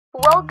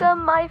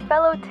Welcome, my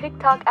fellow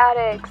TikTok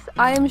addicts!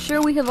 I am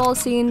sure we have all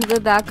seen the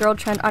That Girl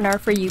trend on our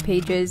For You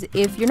pages.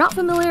 If you're not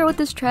familiar with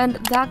this trend,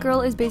 That Girl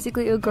is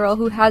basically a girl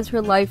who has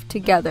her life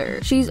together.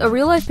 She's a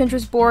real-life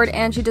Pinterest board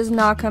and she does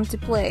not come to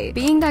play.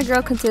 Being that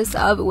girl consists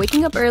of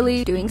waking up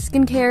early, doing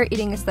skincare,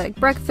 eating aesthetic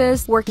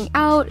breakfast, working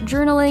out,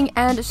 journaling,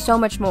 and so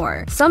much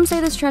more. Some say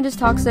this trend is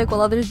toxic,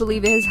 while others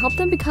believe it has helped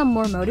them become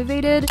more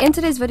motivated. In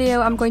today's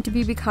video, I'm going to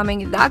be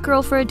becoming that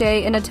girl for a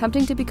day and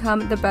attempting to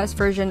become the best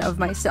version of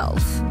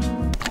myself.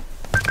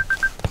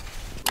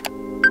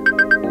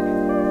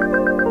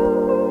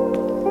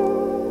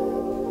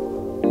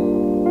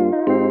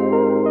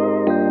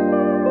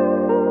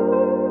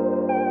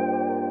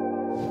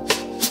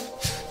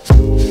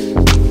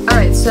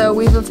 So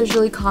we've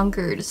officially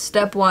conquered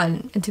step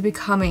 1 into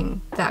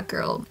becoming that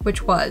girl,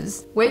 which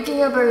was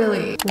waking up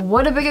early.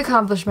 What a big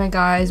accomplishment,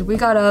 guys. We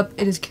got up.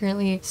 It is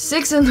currently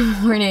 6 in the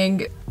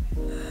morning.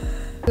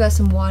 We got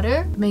some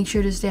water. Make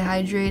sure to stay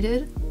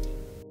hydrated.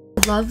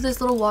 I love this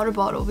little water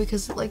bottle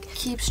because it like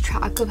keeps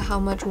track of how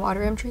much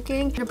water I'm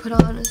drinking. I'm gonna put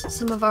on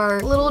some of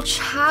our little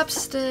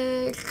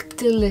chapstick.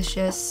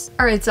 Delicious.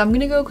 Alright, so I'm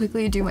gonna go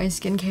quickly do my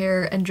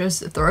skincare and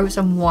just throw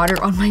some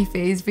water on my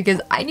face because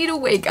I need to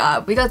wake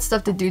up. We got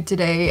stuff to do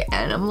today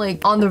and I'm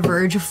like on the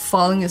verge of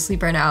falling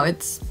asleep right now.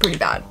 It's pretty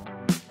bad.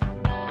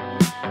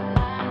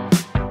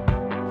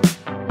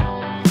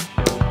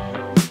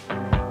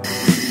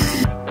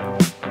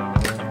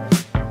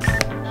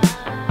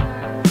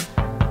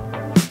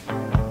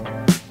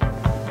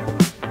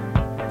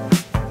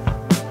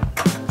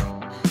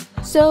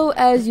 So,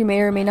 as you may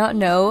or may not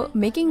know,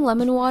 making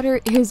lemon water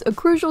is a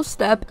crucial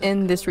step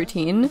in this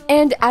routine.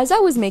 And as I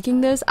was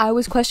making this, I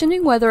was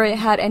questioning whether it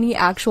had any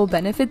actual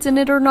benefits in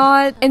it or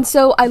not. And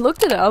so I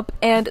looked it up,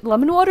 and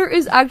lemon water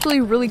is actually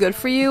really good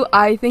for you.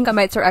 I think I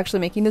might start actually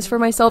making this for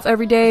myself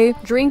every day.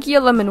 Drink your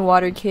lemon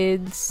water,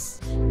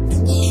 kids.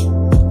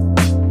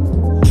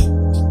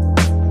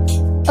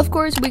 Of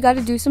course, we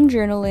gotta do some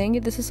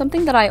journaling. This is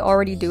something that I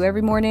already do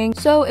every morning,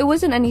 so it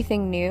wasn't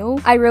anything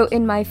new. I wrote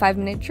in my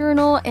 5-minute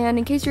journal, and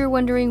in case you're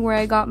wondering where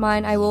I got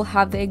mine, I will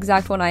have the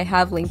exact one I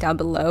have linked down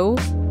below.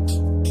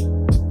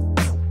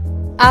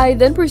 I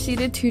then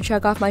proceeded to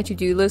check off my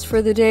to-do list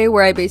for the day,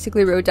 where I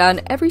basically wrote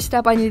down every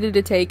step I needed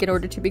to take in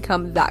order to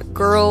become that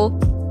girl.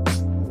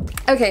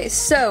 Okay,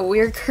 so we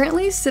are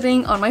currently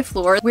sitting on my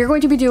floor. We're going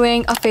to be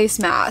doing a face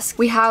mask.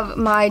 We have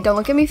my Don't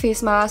Look At Me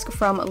face mask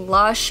from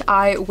Lush.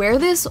 I wear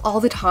this all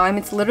the time.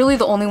 It's literally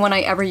the only one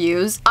I ever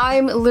use.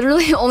 I'm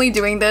literally only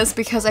doing this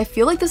because I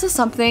feel like this is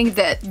something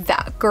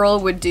that girl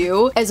would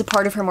do as a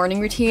part of her morning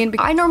routine.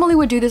 I normally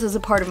would do this as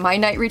a part of my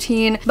night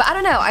routine, but I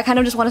don't know. I kind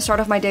of just want to start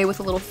off my day with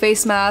a little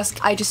face mask.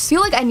 I just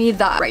feel like I need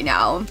that right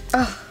now.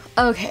 Ugh,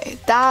 okay,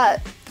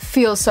 that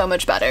feels so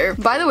much better.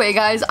 By the way,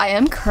 guys, I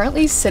am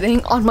currently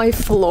sitting on my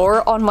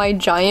floor on my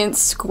giant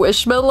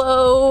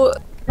squishmallow.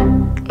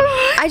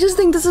 I just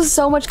think this is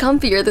so much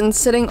comfier than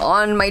sitting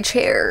on my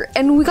chair.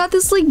 And we got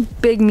this like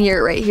big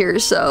mirror right here,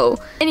 so.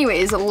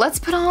 Anyways, let's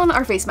put on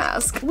our face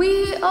mask.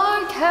 We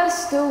are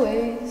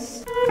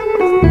castaways.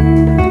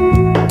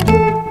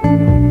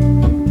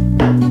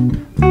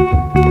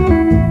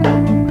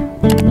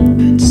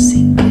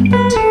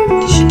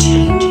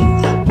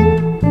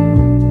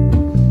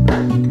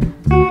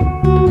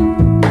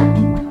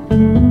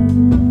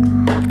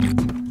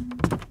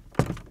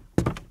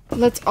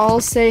 Let's all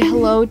say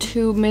hello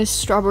to Miss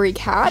Strawberry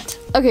Cat.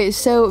 Okay,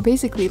 so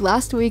basically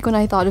last week when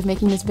I thought of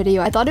making this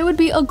video, I thought it would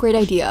be a great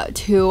idea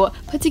to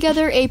put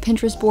together a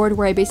Pinterest board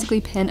where I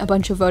basically pin a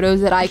bunch of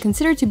photos that I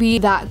consider to be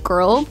that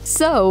girl.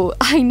 So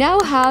I now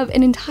have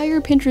an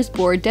entire Pinterest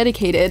board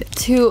dedicated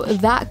to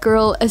that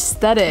girl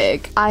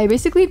aesthetic. I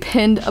basically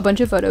pinned a bunch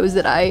of photos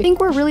that I think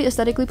were really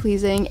aesthetically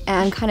pleasing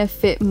and kind of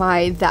fit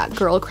my that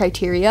girl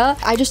criteria.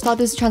 I just thought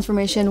this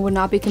transformation would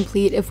not be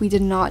complete if we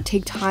did not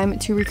take time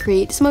to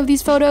recreate some of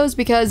these photos,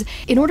 because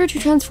in order to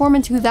transform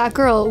into that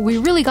girl, we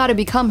really gotta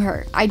become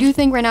her. I do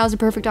think right now is a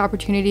perfect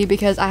opportunity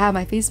because I have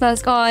my face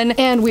mask on,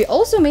 and we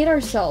also made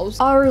ourselves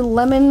our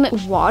lemon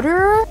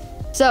water.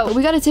 So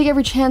we gotta take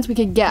every chance we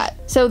could get.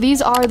 So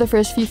these are the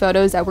first few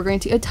photos that we're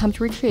going to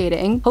attempt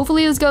recreating.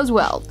 Hopefully this goes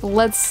well.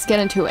 Let's get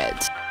into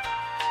it.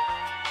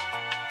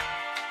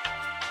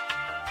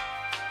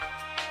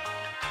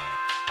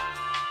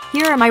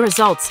 Here are my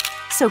results.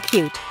 So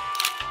cute.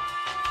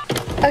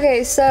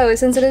 Okay, so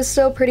since it is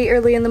so pretty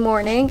early in the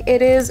morning,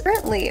 it is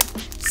currently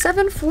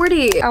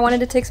 7:40. I wanted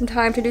to take some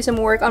time to do some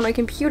work on my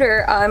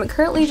computer. I'm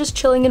currently just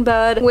chilling in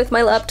bed with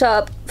my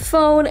laptop,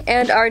 phone,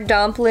 and our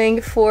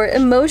dumpling for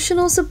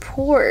emotional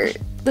support.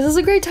 This is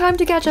a great time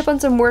to catch up on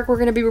some work. We're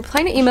going to be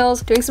replying to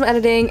emails, doing some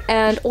editing,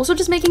 and also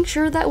just making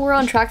sure that we're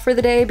on track for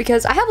the day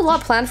because I have a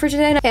lot planned for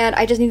today and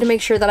I just need to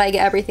make sure that I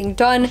get everything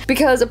done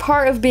because a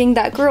part of being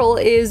that girl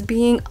is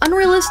being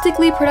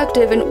unrealistically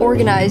productive and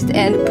organized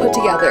and put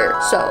together.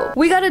 So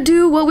we gotta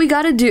do what we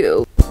gotta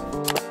do.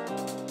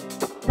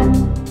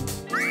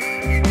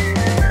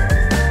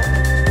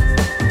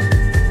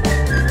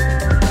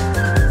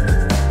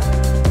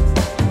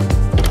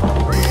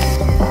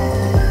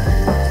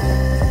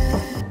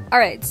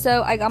 Alright,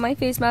 so I got my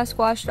face mask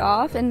washed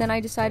off and then I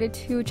decided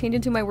to change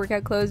into my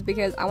workout clothes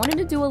because I wanted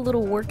to do a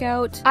little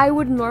workout. I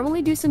would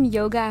normally do some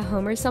yoga at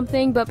home or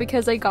something, but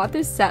because I got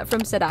this set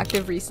from Set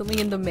Active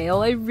recently in the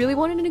mail, I really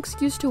wanted an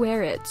excuse to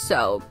wear it.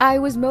 So I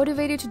was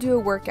motivated to do a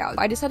workout.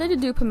 I decided to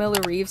do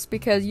Pamela Reeves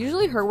because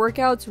usually her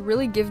workouts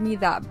really give me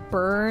that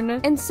burn.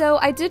 And so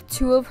I did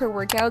 2 of her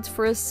workouts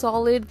for a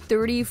solid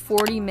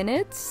 30-40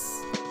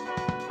 minutes.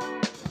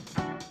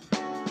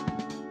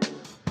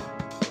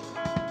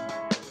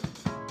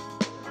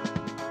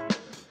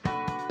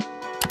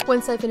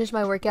 Once I finished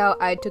my workout,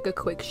 I took a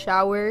quick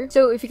shower.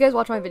 So if you guys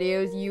watch my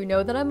videos, you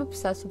know that I'm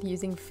obsessed with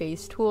using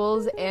face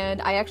tools, and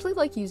I actually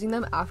like using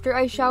them after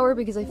I shower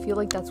because I feel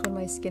like that's when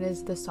my skin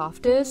is the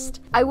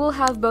softest. I will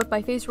have both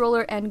my face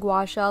roller and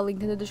gua sha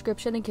linked in the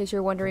description in case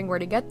you're wondering where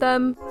to get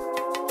them.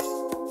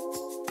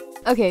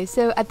 Okay,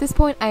 so at this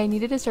point I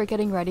needed to start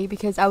getting ready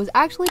because I was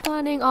actually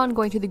planning on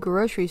going to the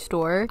grocery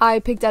store. I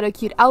picked out a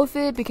cute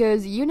outfit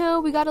because, you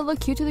know, we gotta look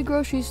cute to the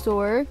grocery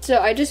store. So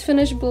I just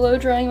finished blow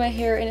drying my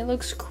hair and it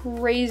looks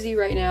crazy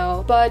right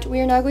now. But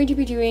we are now going to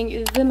be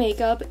doing the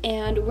makeup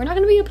and we're not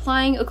gonna be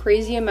applying a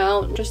crazy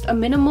amount. Just a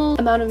minimal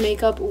amount of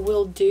makeup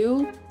will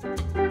do.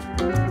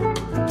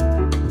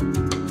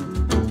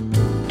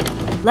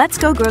 Let's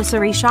go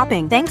grocery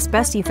shopping. Thanks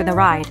bestie for the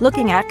ride.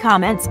 Looking at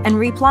comments and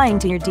replying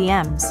to your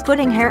DMs.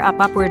 Putting hair up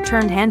upward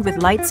turned hand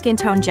with light skin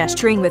tone,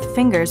 gesturing with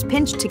fingers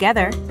pinched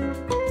together.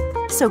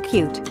 So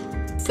cute.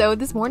 So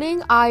this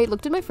morning I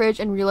looked at my fridge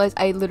and realized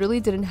I literally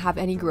didn't have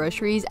any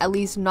groceries, at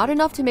least not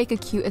enough to make a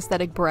cute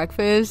aesthetic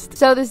breakfast.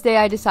 So this day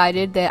I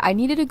decided that I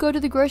needed to go to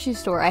the grocery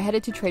store. I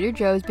headed to Trader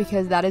Joe's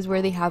because that is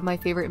where they have my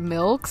favorite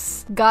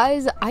milks.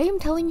 Guys, I am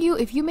telling you,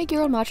 if you make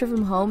your own matcha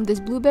from home, this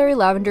blueberry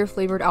lavender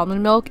flavored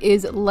almond milk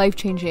is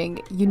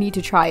life-changing. You need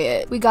to try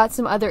it. We got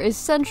some other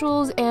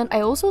essentials and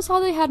I also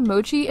saw they had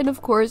mochi and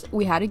of course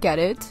we had to get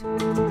it.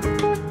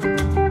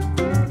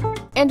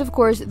 And of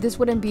course, this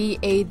wouldn't be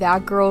a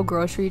that girl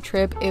grocery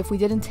trip if we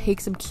didn't take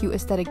some cute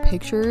aesthetic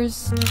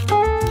pictures.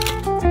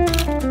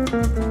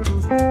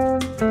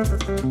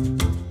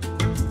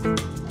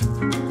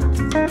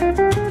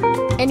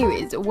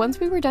 Anyways, once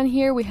we were done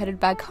here, we headed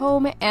back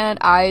home and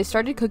I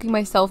started cooking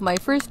myself my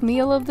first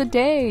meal of the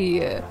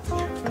day.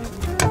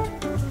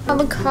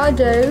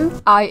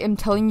 Avocado. I am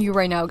telling you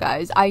right now,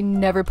 guys, I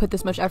never put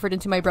this much effort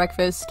into my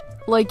breakfast,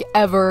 like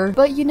ever.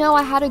 But you know,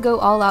 I had to go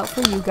all out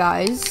for you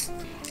guys.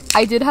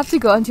 I did have to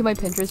go onto my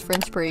Pinterest for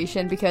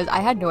inspiration because I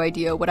had no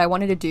idea what I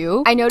wanted to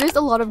do. I noticed a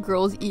lot of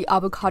girls eat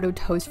avocado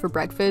toast for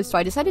breakfast, so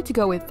I decided to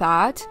go with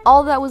that.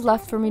 All that was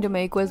left for me to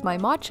make was my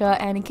matcha,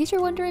 and in case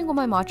you're wondering what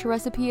my matcha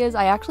recipe is,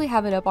 I actually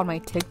have it up on my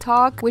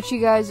TikTok, which you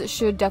guys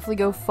should definitely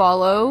go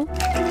follow.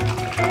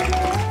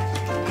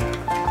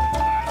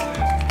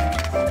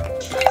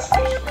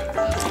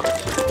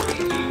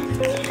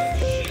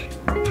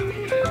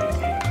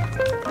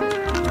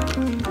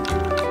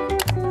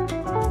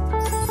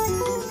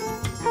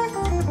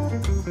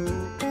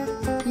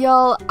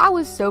 Y'all, I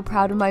was so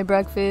proud of my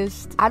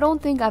breakfast. I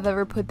don't think I've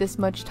ever put this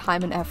much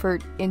time and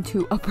effort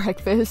into a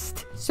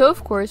breakfast. So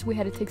of course, we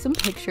had to take some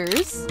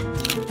pictures.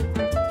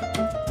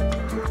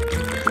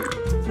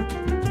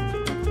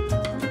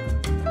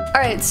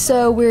 Alright,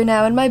 so we're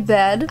now in my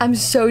bed. I'm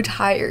so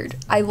tired.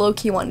 I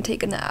low-key want to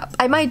take a nap.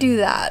 I might do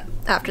that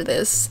after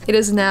this. It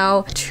is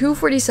now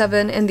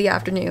 2:47 in the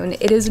afternoon.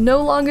 It is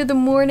no longer the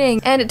morning,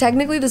 and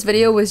technically this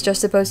video was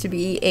just supposed to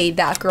be a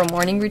that girl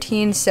morning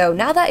routine, so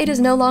now that it is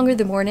no longer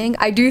the morning,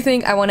 I do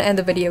think I want to end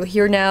the video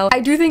here now. I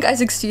do think I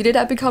succeeded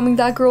at becoming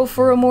that girl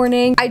for a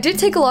morning. I did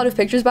take a lot of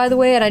pictures, by the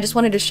way, and I just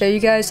wanted to show you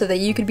guys so that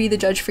you could be the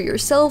judge for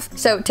yourself.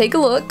 So take a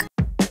look.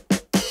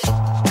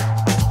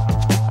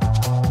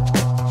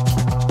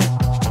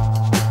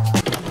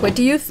 What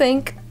do you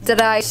think? Did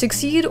I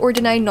succeed or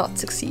did I not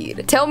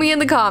succeed? Tell me in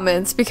the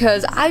comments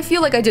because I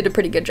feel like I did a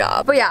pretty good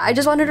job. But yeah, I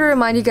just wanted to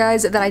remind you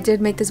guys that I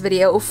did make this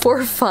video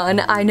for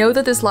fun. I know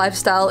that this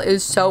lifestyle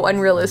is so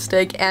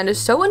unrealistic and is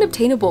so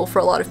unobtainable for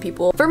a lot of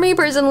people. For me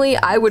personally,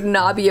 I would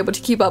not be able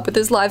to keep up with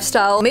this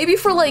lifestyle, maybe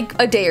for like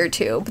a day or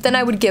two, but then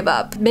I would give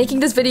up. Making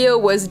this video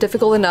was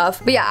difficult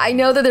enough. But yeah, I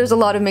know that there's a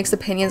lot of mixed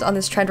opinions on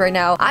this trend right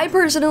now. I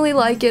personally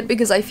like it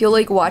because I feel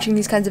like watching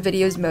these kinds of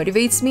videos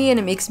motivates me and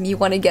it makes me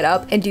want to get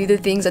up and do the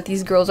things that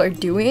these girls are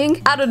doing.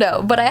 I don't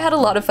know, but I had a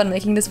lot of fun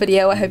making this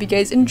video. I hope you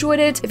guys enjoyed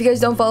it. If you guys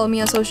don't follow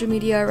me on social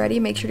media already,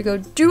 make sure to go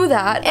do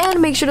that,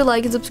 and make sure to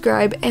like and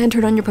subscribe and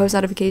turn on your post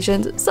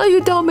notifications so you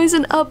don't miss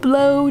an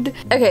upload.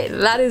 Okay,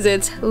 that is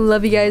it.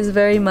 Love you guys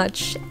very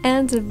much,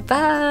 and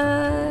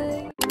bye!